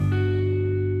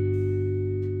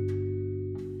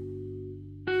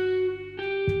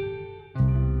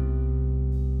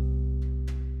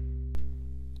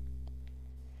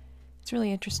It's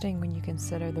really interesting when you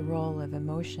consider the role of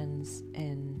emotions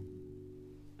in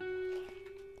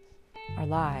our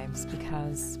lives,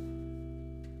 because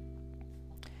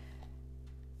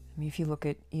if you look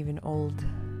at even old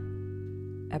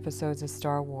episodes of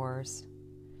Star Wars,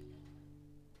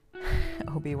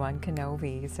 Obi-Wan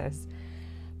Kenobi says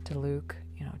to Luke,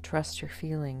 trust your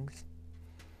feelings.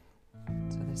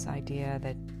 So this idea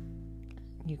that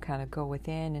you kind of go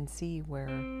within and see where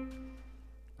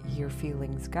your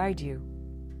feelings guide you.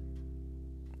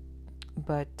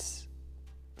 But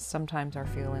sometimes our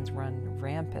feelings run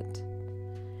rampant.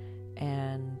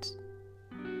 And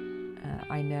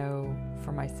I know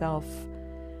for myself,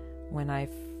 when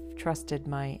I've trusted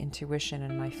my intuition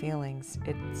and my feelings,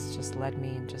 it's just led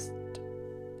me in just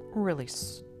really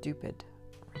stupid,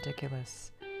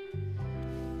 ridiculous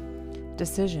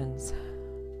decisions.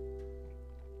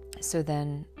 So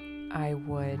then I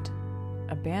would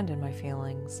abandon my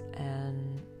feelings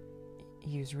and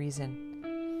use reason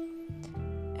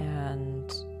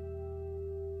and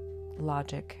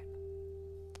logic.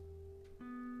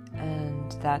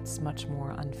 And that's much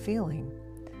more unfeeling,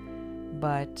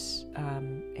 but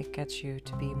it gets you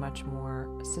to be much more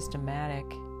systematic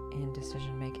in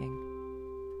decision making.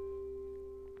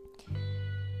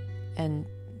 And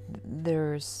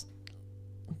there's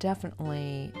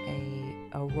definitely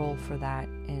a role for that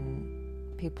in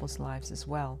people's lives as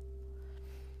well.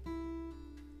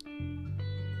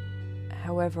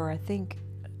 However, I think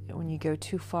when you go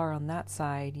too far on that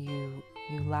side, you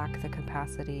lack the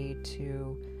capacity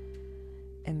to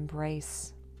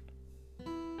embrace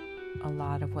a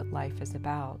lot of what life is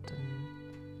about.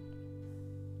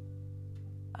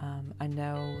 And I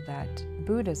know that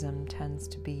Buddhism tends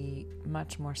to be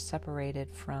much more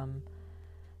separated from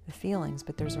the feelings,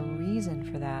 but there's a reason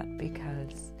for that,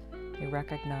 because they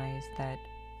recognize that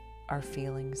our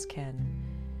feelings can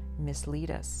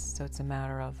mislead us. So it's a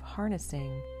matter of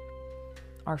harnessing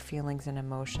our feelings and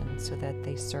emotions so that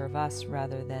they serve us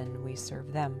rather than we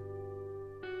serve them.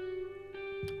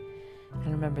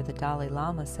 And remember, the Dalai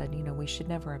Lama said, we should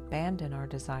never abandon our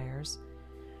desires,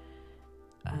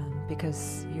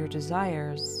 because your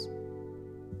desires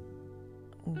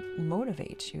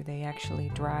motivate you. They actually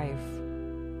drive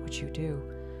what you do.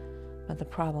 But the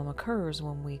problem occurs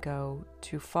when we go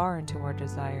too far into our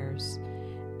desires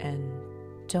and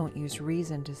don't use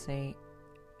reason to say,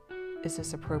 is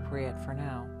this appropriate for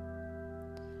now?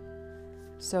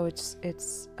 So it's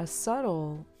a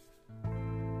subtle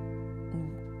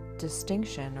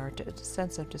distinction or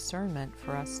sense of discernment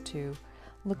for us to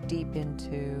look deep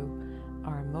into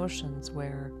our emotions,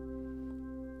 where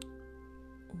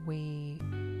we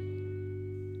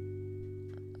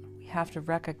have to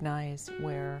recognize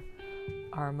where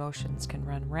our emotions can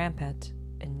run rampant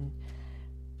and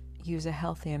use a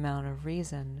healthy amount of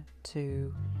reason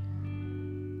to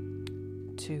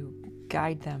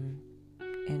guide them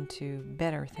into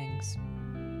better things.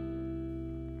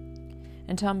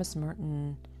 And Thomas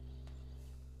Merton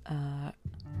kind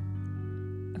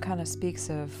of speaks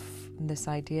of this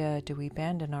idea: do we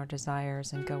abandon our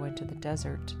desires and go into the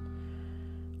desert?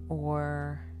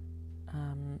 Or,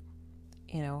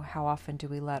 how often do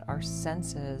we let our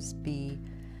senses be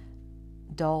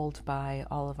dulled by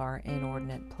all of our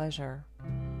inordinate pleasure?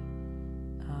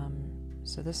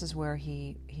 So this is where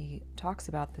he talks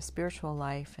about the spiritual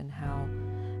life and how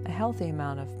a healthy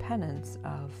amount of penance,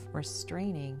 of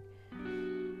restraining,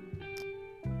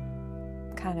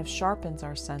 kind of sharpens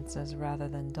our senses rather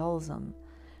than dulls them,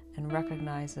 and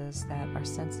recognizes that our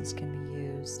senses can be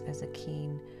used as a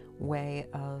keen way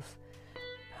of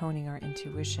honing our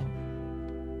intuition.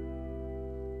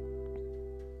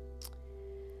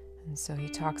 And so he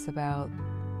talks about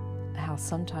how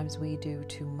sometimes we do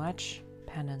too much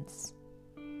penance.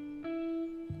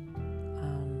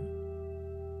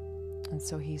 And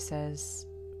so he says,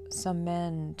 some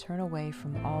men turn away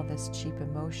from all this cheap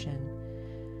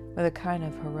emotion with a kind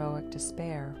of heroic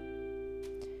despair,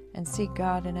 and seek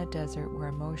God in a desert where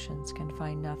emotions can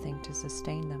find nothing to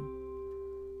sustain them.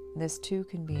 This too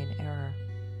can be an error.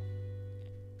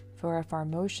 For if our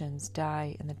emotions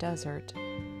die in the desert,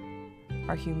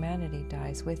 our humanity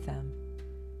dies with them.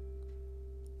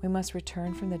 We must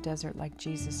return from the desert like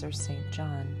Jesus or St.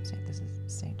 John. This is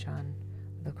St. John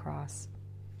of the Cross.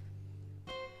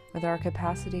 With our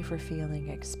capacity for feeling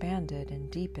expanded and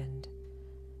deepened,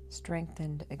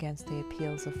 strengthened against the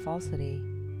appeals of falsity,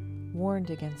 warned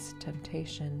against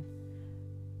temptation,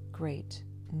 great,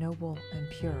 noble, and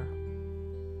pure.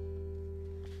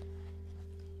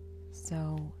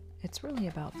 So it's really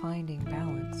about finding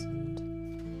balance, and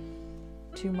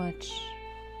too much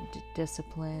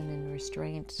discipline and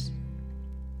restraint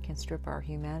can strip our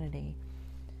humanity.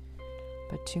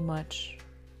 but too much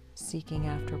seeking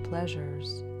after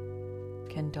pleasures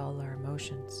can dull our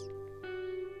emotions.